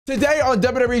Today on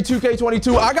WWE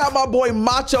 2K22, I got my boy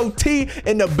Macho T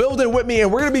in the building with me, and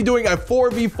we're gonna be doing a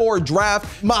 4v4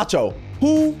 draft. Macho,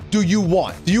 who do you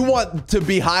want? Do you want to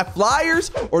be high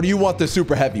flyers or do you want the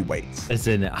super heavyweights?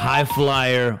 Listen, high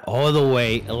flyer all the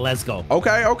way. Let's go. Okay,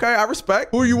 I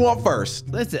respect. Who you want first?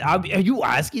 Listen, are you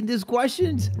asking these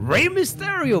questions? Rey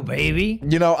Mysterio, baby.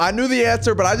 You know, I knew the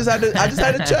answer, but I just had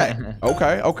to check.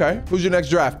 Okay. Who's your next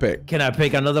draft pick? Can I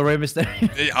pick another Rey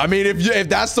Mysterio? I mean, if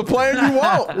that's the plan you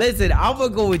want. Listen, I'm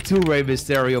gonna go with 2 Rey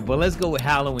Mysterio, but let's go with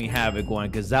Halloween Havoc one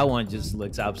because that one just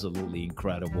looks absolutely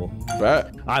incredible.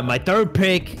 Bet. All right, my third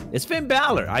pick is Finn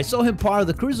Balor. I saw him part of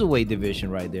the cruiserweight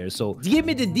division right there. So give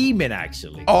me the demon,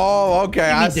 actually. Oh, okay.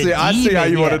 I see how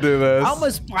you want to do this. I'm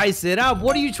gonna spice it up.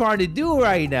 What are you trying to do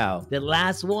right now? The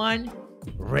last one,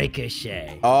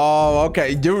 Ricochet. Oh,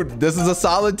 okay. Dude, this is a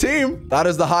solid team. That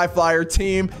is the high flyer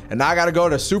team. And I got to go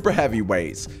to super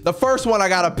heavyweights. The first one I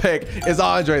got to pick is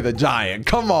Andre the Giant.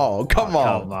 Come on. Come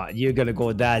on. You're going to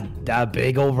go that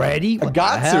big already? I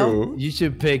got to. You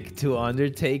should pick 2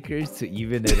 Undertakers to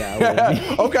even it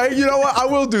out. Okay, you know what? I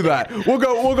will do that. We'll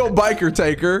go Biker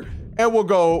Taker. And we'll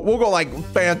go like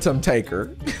Phantom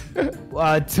Taker.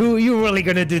 2, you really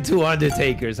gonna do 2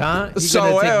 Undertakers, huh? You're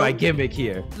gonna take my gimmick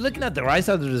here. Looking at the right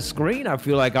side of the screen, I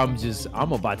feel like I'm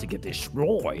about to get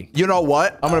destroyed. You know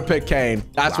what? I'm gonna pick Kane.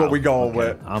 That's what we going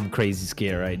with. I'm crazy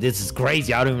scared, right? This is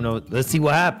crazy. I don't even know. Let's see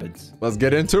what happens. Let's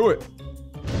get into it.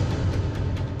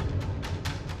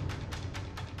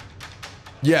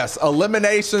 Yes,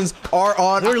 eliminations are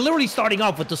on. We're literally starting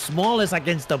off with the smallest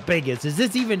against the biggest. Is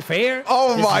this even fair?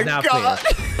 Oh my God.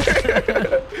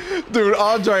 Dude,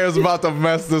 Andre is about to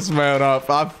mess this man up.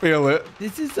 I feel it.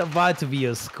 This is about to be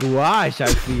a squash,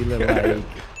 I feel like.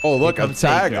 Oh, look, a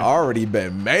tag already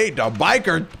been made. The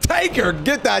Biker Taker,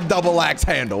 get that double axe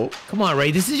handle. Come on, Ray.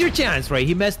 This is your chance, Ray.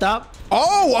 He messed up.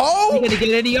 Oh. You gonna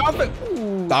get any off it?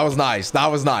 That was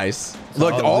nice.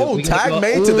 Look, tag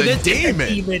made to the demon.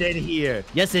 Demon in here.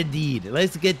 Yes, indeed.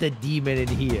 Let's get the demon in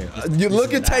here. You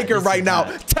look at Taker right now,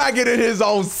 tagging in his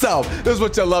own self. This is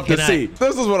what you love to see.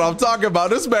 This is what I'm talking about.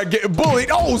 This man getting bullied.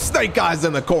 Oh, Snake Eyes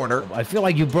in the corner. I feel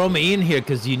like you brought me in here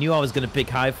because you knew I was gonna pick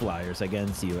high flyers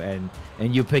against you, and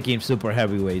you picking super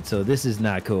heavyweight. So this is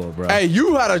not cool, bro. Hey,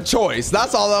 you had a choice.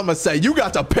 That's all I'm gonna say. You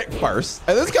got to pick first.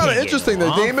 And it's kind of interesting.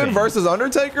 The Demon versus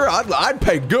Undertaker. I'd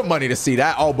pay good money to see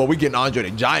that. Oh, but we getting Andre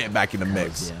the Giant back in the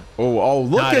mix. Yeah. Oh,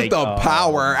 look at the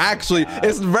power. Actually,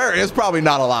 it's probably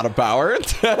not a lot of power.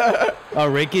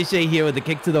 Ricochet here with the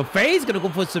kick to the face. Gonna go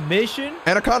for submission.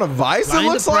 And a kind of vice, it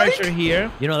looks like. Pressure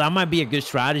here. You know, that might be a good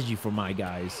strategy for my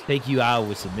guys. Take you out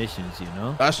with submissions, you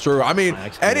know? That's true. I mean,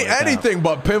 anything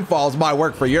but pinfalls might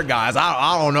work for your guys.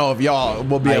 I don't know if y'all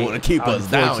will be able to keep us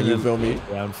down. You feel me?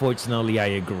 Yeah, unfortunately, I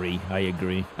agree.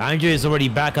 Andre is already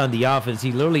back on the offense.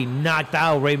 He literally knocked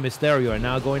out Rey Mysterio and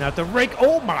now going after Rick.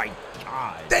 Oh, my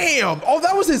God. Damn. Oh,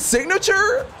 that was his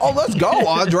signature? Oh, let's go,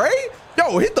 Andre.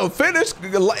 Yo, hit the finish,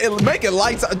 make it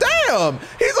lights out. Damn,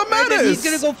 he's a menace. He's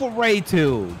going to go for Ray,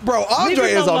 too. Bro,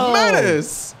 Andre is a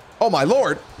menace. Oh, my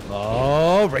Lord.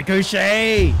 Oh,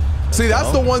 Ricochet. See,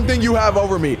 that's the one thing you have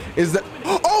over me is that.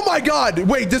 Oh my God!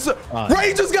 Wait,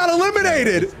 Ray just got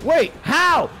eliminated. Wait,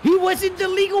 how? He wasn't the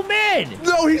legal man.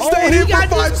 No, he stayed in for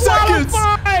 5 seconds.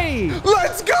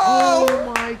 Let's go!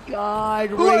 Oh my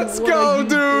God! Ray, let's go,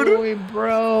 dude. Doing,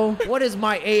 bro? What is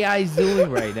my AI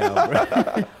doing right now,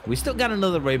 bro? We still got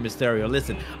another Rey Mysterio.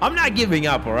 Listen, I'm not giving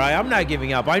up, all right? I'm not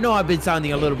giving up. I know I've been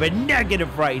sounding a little bit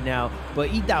negative right now,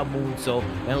 but eat that moonsault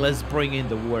and let's bring in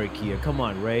the work here. Come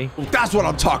on, Ray. That's what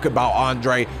I'm talking about,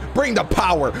 Andre. Bring the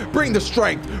power, bring the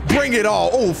strength, bring it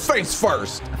all. Oh, face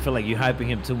first. I feel like you're hyping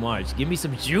him too much. Give me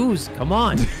some juice. Come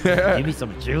on. Give me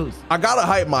some juice. I gotta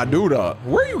hype my dude up.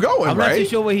 Where are you going, Ray? I'm not too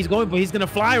sure where he's going, but he's gonna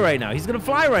fly right now.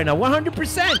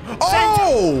 100%.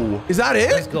 Oh, is that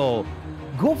it? Let's go.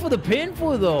 Go for the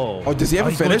pinfall, though. Oh, does he have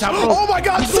a finish? Oh my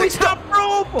God, he's top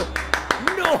rope.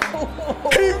 No.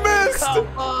 He missed. Come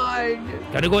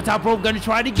on. Gonna go top rope. Gonna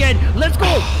try it again. Let's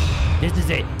go. This is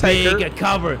it. Big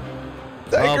cover.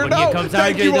 Taker, no.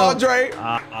 Thank you, Andre.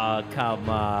 Come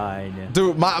on.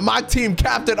 Dude, my team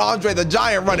captain Andre the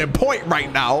Giant running point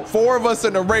right now. 4 of us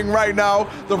in the ring right now.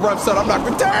 The ref said I'm not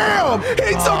going to. Damn!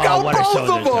 He took out both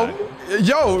of them.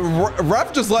 Yo,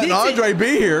 ref just letting Andre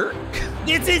be here.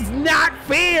 This is not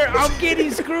fair. I'm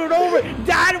getting screwed over.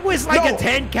 That was like a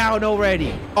 10 count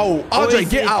already. Oh, Andre,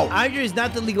 get out. Andre is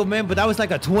not the legal man, but that was like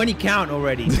a 20 count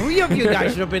already. 3 of you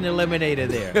guys should have been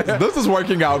eliminated there. This is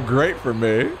working out great for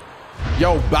me.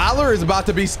 Yo, Balor is about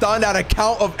to be stunned at a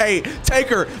count of 8.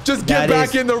 Taker, just get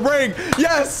back in the ring.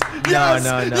 Yes, yes,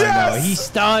 no. He's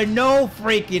stunned. No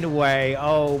freaking way.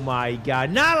 Oh my God.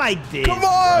 Not like this. Come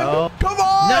on. Bro. Come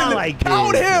on. Not like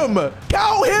Count this. him.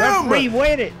 Count him. Referee,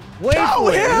 wait it. Wait Count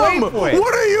for him. it. Wait for it.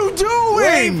 What are you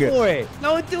doing? Wait for it.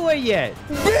 Don't do it yet.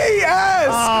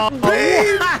 BS.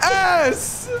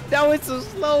 BS. That was the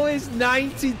slowest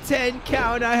 9 to 10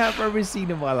 count I have ever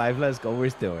seen in my life. Let's go. We're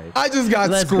still in. I just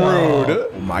got screwed. Go.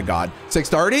 Oh my God.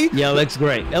 6:30? Yeah, it looks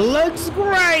great. It looks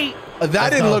great. That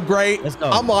didn't look great. Let's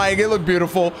go. I'm lying. It looked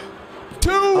beautiful.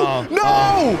 2. No.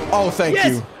 Oh, thank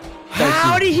you.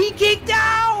 How did he kick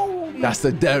down? That's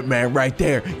the dead man right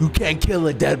there. You can't kill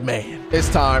a dead man. It's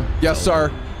time. Yes,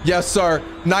 sir. Yes, sir.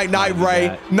 Night,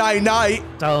 Ray. Night.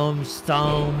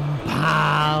 Stone,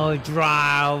 pow,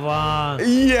 driver.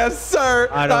 Yes, sir.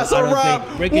 That's a wrap.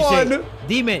 Ricochet. 1,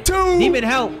 Demon. 2. Demon,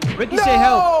 help. Ricochet,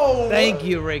 help. Thank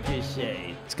you,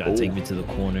 Ricochet. It's got to take me to the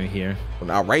corner here. Well,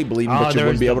 now Ray bleeding, but you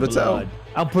wouldn't be able to tell.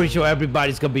 I'm pretty sure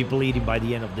everybo's going to be bleeding by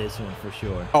the end of this one for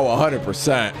sure. Oh,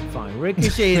 100%. Fine.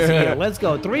 Ricochet is here. Let's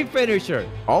go. 3 finisher.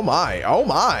 Oh, my. Oh,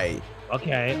 my.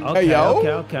 Okay. Hey, yo.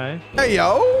 Okay. Hey,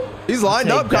 yo. He's lined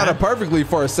up kind of perfectly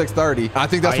for a 6:30. I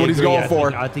think that's what he's going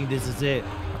for. I think this is it.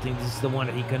 I think this is the one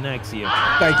that he connects here.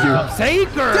 Thank you.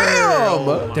 Taker.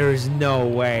 Damn. There's no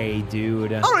way,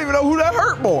 dude. I don't even know who that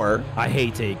hurt more. I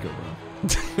hate Taker, bro.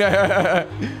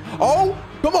 Oh,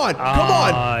 come on. Come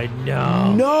on.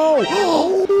 No. No.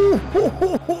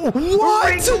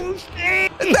 What?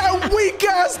 That weak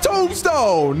ass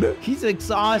tombstone. He's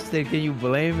exhausted. Can you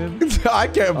blame him? I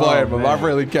can't blame him. I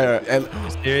really can't. And,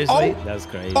 seriously? That's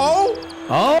crazy. Oh,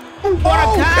 what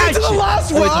a catch. Into the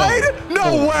last ride?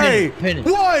 No way. Pin it.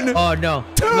 1. Oh, no.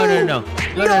 2. No.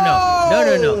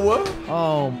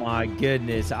 Oh, my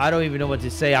goodness. I don't even know what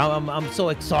to say. I'm so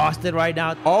exhausted right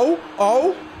now. Oh.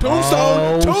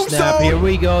 Tombstone. Tombstone. Snap. Here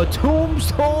we go.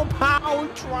 Tombstone power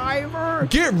driver.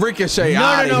 Get Ricochet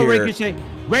out of here. No, Ricochet.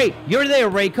 Ray, you're there,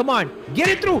 Ray. Come on. Get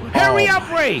it through. Hurry up,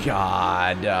 Ray.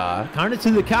 God. Counter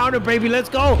to the counter, baby. Let's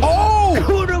go. Oh.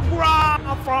 Coup de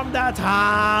grace from the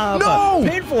top. No.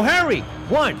 Painful. Hurry.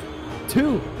 1,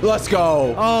 2. Let's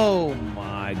go. Oh,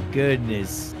 my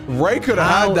goodness. Ray could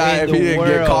have had that if he didn't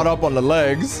get caught up on the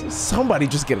legs. Somebody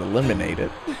just get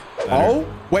eliminated. Oh,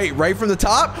 wait, Ray from the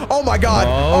top? Oh, my God.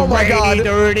 Oh, my God.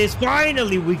 There it is.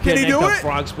 Finally, we can connect the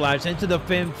frog splash into the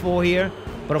fin 4 here.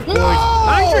 But of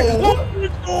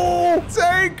course,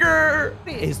 Taker.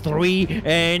 It's 3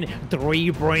 and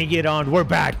 3. Bring it on. We're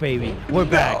back, baby. We're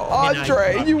back.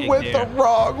 Andre, you went the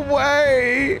wrong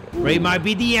way. Ray might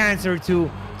be the answer to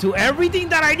everything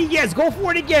that I need. Yes, go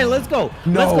for it again. Let's go.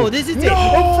 Let's go. This is it.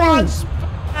 Frog splash.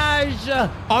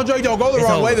 Andre, don't go the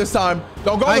wrong way this time.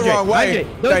 Don't go the wrong way.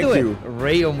 Thank you.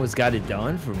 Ray almost got it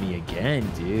done for me again,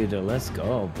 dude. Let's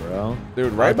go, bro.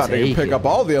 Dude, Ray about to pick up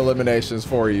all the eliminations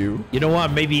for you. You know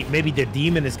what? Maybe the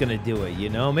demon is gonna do it. You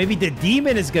know, maybe the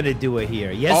demon is gonna do it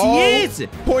here. Yes, he is.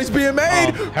 Points being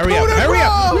made. Hurry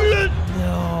up!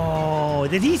 No,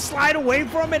 did he slide away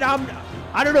from it?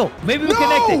 I don't know. Maybe we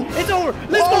connected. It's over.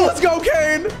 Let's go. Let's go,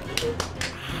 Kane.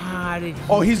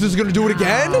 He's just gonna do it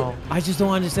again? I just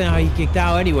don't understand how he kicked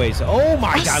out anyways. Oh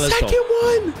my God, let's go. Second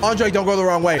one. Andre, don't go the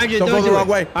wrong way. Don't go the wrong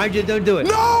way. Andre, don't do it.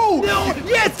 No!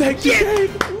 Yes! Thank you, Kane.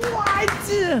 What?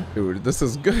 Dude, this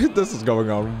is good. This is going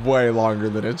on way longer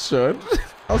than it should.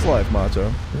 How's life,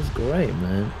 Macho? That's great,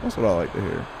 man. That's what I like to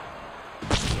hear.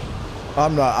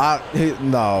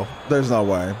 No, there's no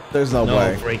way. There's no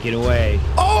way. No freaking way.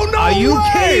 Oh, no Are you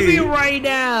way. kidding me right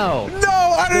now? No,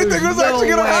 I didn't think it was actually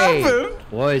going to happen.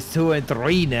 Well, it's 2 and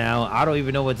 3 now. I don't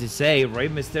even know what to say. Rey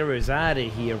Mysterio is out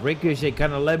of here. Ricochet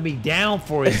kind of let me down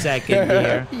for a second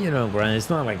here. You know, Brian, it's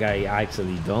not like I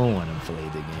actually don't want to play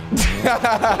the game. You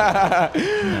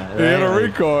know? He had a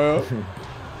recoil.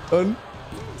 1,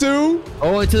 2.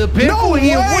 Oh, into the pin. No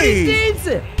way. What is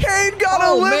this? Kane got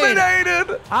eliminated.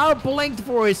 Man. I blinked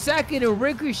for a second and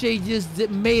Ricochet just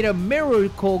made a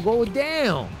miracle go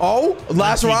down. Oh,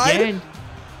 last ride?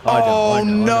 Oh,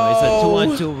 no. It's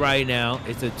a 2-on-2 right now.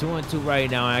 It's a 2-on-2 right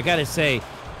now. And I got to say,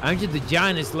 Andre the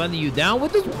Giant is letting you down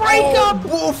with this breakup.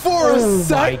 Oh, for a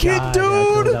second,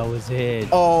 dude. That was it.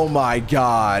 Oh, my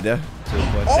God.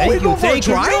 Thank you. Thank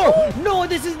you. No,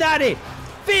 this is not it.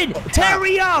 Finn,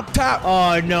 hurry up! Tap!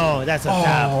 Oh no, that's a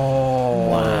tap.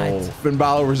 What? Finn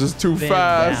Balor was just too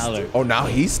fast. Balor. Oh, now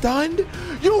he's stunned?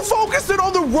 You focused it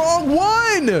on the wrong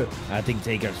one! I think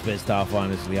Taker's pissed off,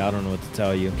 honestly. I don't know what to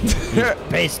tell you. He's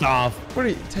pissed off. What are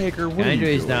you, Taker? What are you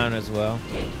Andre's doing? down as well.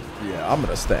 Yeah, I'm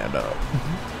gonna stand up.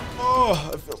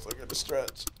 Oh, it feels like I had to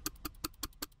stretch.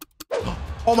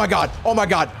 Oh my God. Oh my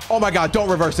God. Oh my God. Don't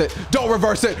reverse it. Don't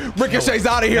reverse it. Ricochet's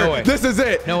out of here. No way. This is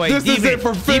it. No way. This is it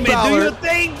for Finn Demon, Balor. do your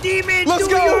thing. Demon, Let's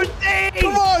do go. your thing.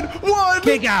 Come on. 1.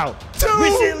 Kick out. 2.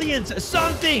 Resilience.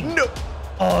 Something. No.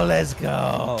 Oh, let's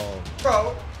go.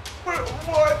 Bro.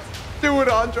 What? Do it,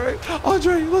 Andre.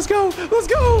 Andre, let's go. Let's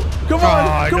go. Come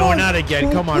on. Come no, on. not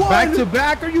again. Come on. 1, Back to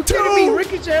back. Are you kidding me?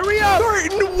 Ricochet, hurry up. 3.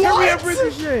 Hurry up, What?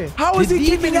 Ricochet. How is he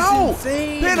keeping out?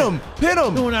 Insane. Pin him. Pin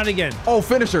him. No, not again. Oh,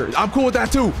 finisher. I'm cool with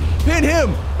that too. Pin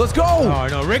him. Let's go. Oh,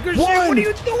 no. Ricochet, 1, what are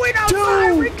you doing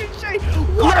outside, 2. Ricochet?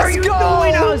 What are you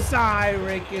doing outside,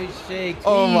 Ricochet?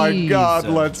 Oh my God,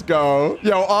 Jeez. let's go.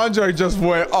 Yo, Andre just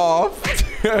went off.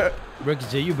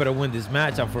 Ricochet, you better win this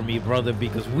matchup for me, brother,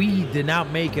 because we did not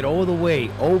make it all the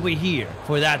way over here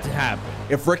for that to happen.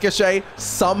 If Ricochet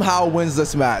somehow wins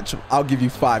this match, I'll give you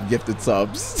 5 gifted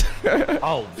subs.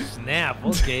 Oh, snap.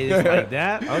 Okay, it's like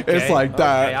that? Okay. It's like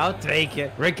that. Okay, I'll take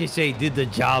it. Ricochet did the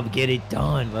job. Get it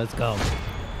done. Let's go.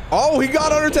 Oh, he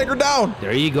got Undertaker down.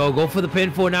 There you go. Go for the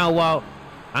pinfall now while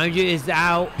Andre is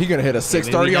out. He gonna hit a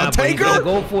 630 on Taker.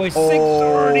 Go for a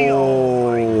 630.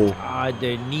 Oh my Oh. God,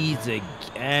 their knees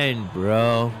again,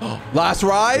 bro. Last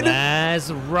ride.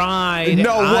 Last ride.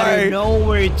 No out way. Of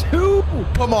nowhere, too.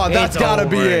 Come on, that's gotta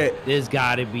be it. This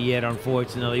gotta be it,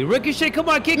 unfortunately. Ricochet, come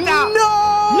on, kicked out.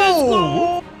 No. Let's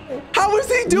go. How is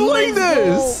he doing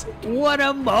this? Go. What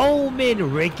a moment.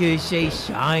 Ricochet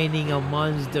shining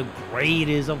amongst the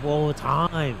greatest of all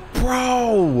time.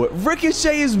 Bro,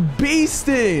 Ricochet is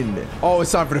beasting. Oh,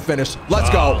 it's time for the finish. Let's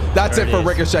go. That's it for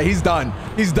Ricochet. He's done.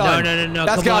 He's done. No.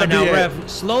 That's Come gotta on be now, it. ref.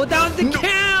 Slow down the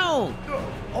count.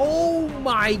 Oh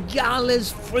my God,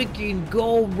 let's freaking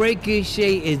go.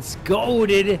 Ricochet, it's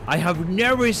goated. I have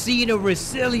never seen a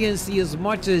resiliency as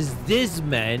much as this,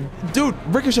 man. Dude,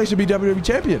 Ricochet should be WWE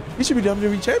champion. He should be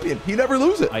WWE champion. He never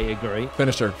lose it. I agree.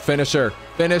 Finisher.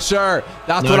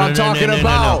 That's what I'm talking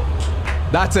about.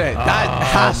 That's it. That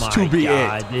has to be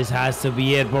it. This has to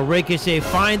be it. But Ricochet,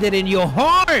 find it in your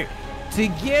heart to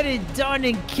get it done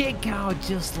and kick out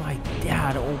just like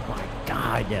that. Oh my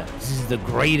God. This is the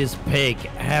greatest pick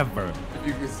ever. If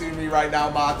you can see me right now,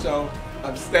 Macho,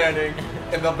 I'm standing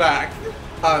in the back.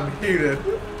 I'm heated.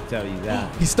 Tell you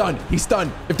that. He's stunned. He's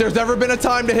stunned. If there's ever been a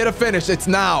time to hit a finish, it's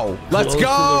now. Let's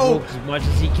go. As much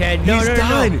as he can. No, He's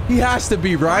done. He has to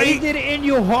be, right? Find it in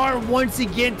your heart once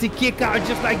again to kick out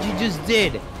just like you just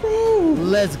did. Bro.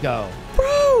 Let's go.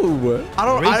 Bro.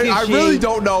 I really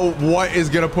don't know what is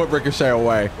going to put Ricochet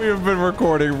away. We have been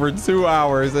recording for 2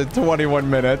 hours and 21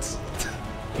 minutes.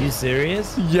 You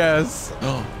serious? Yes.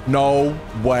 No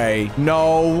way.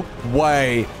 No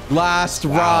way. Last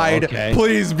ride. Okay.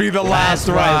 Please be the last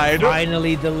ride.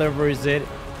 Finally delivers it.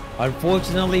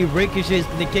 Unfortunately, Ricochet's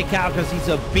going to kick out because he's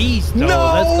a beast. No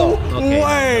let's go. Okay.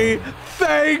 way.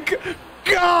 Thank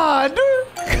God.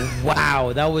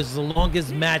 Wow, that was the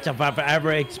longest match I've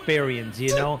ever experienced,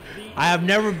 you know? I have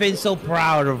never been so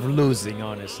proud of losing,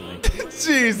 honestly.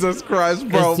 Jesus Christ,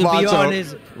 bro, to Macho. Be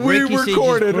honest, we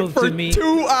recorded for me,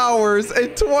 2 hours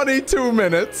and 22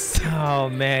 minutes. Oh,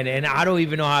 man, and I don't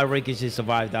even know how Ricochet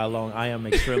survived that long. I am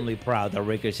extremely proud that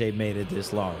Ricochet made it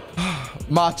this long.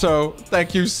 Macho,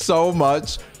 thank you so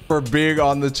much for being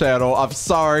on the channel. I'm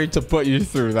sorry to put you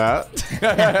through that.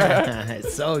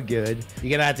 It's so good.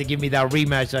 You're gonna have to give me that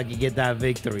rematch so I can get that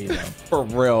victory, though. For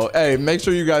real. Hey, make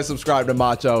sure you guys subscribe to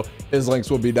Macho. His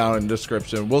links will be down in the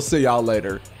description. We'll see y'all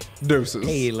later. Deuces.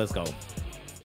 Hey, let's go.